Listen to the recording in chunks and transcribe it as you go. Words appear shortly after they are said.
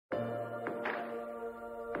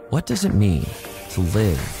What does it mean to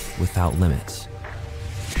live without limits?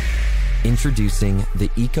 Introducing the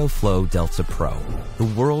EcoFlow DELTA Pro, the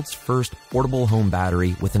world's first portable home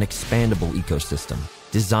battery with an expandable ecosystem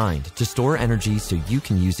designed to store energy so you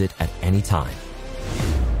can use it at any time.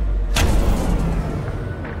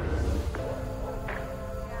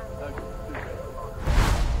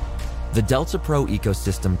 The DELTA Pro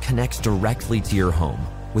ecosystem connects directly to your home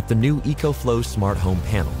with the new EcoFlow Smart Home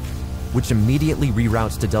Panel, which immediately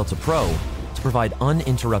reroutes to DELTA Pro to provide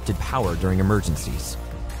uninterrupted power during emergencies.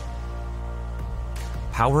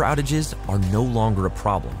 Power outages are no longer a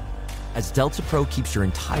problem, as DELTA Pro keeps your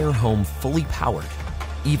entire home fully powered,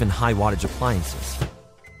 even high-wattage appliances.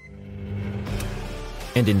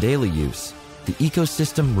 And in daily use, the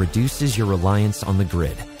ecosystem reduces your reliance on the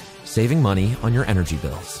grid, saving money on your energy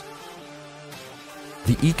bills.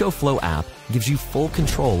 The EcoFlow app gives you full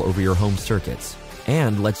control over your home circuits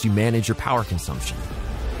and lets you manage your power consumption.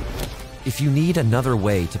 If you need another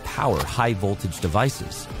way to power high-voltage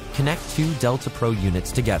devices, connect two DELTA Pro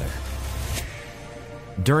units together.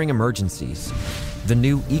 During emergencies, the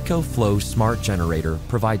new EcoFlow Smart Generator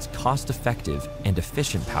provides cost-effective and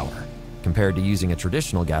efficient power compared to using a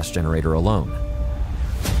traditional gas generator alone.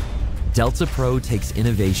 DELTA Pro takes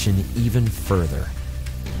innovation even further.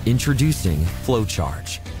 Introducing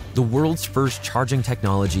FlowCharge, the world's first charging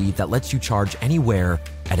technology that lets you charge anywhere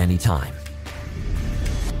at any time.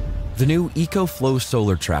 The new EcoFlow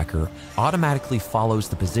Solar Tracker automatically follows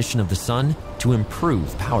the position of the sun to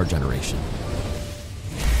improve power generation.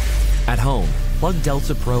 At home, plug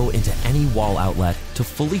DELTA Pro into any wall outlet to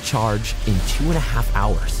fully charge in 2.5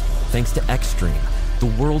 hours, thanks to Xtreme, the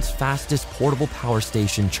world's fastest portable power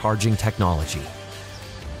station charging technology.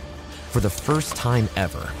 For the first time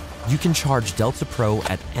ever, you can charge DELTA Pro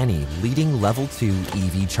at any leading Level 2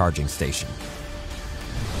 EV charging station.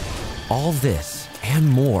 All this and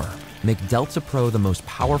more make DELTA Pro the most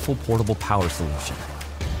powerful portable power solution,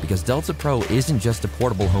 because DELTA Pro isn't just a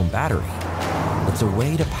portable home battery, it's a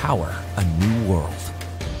way to power a new world.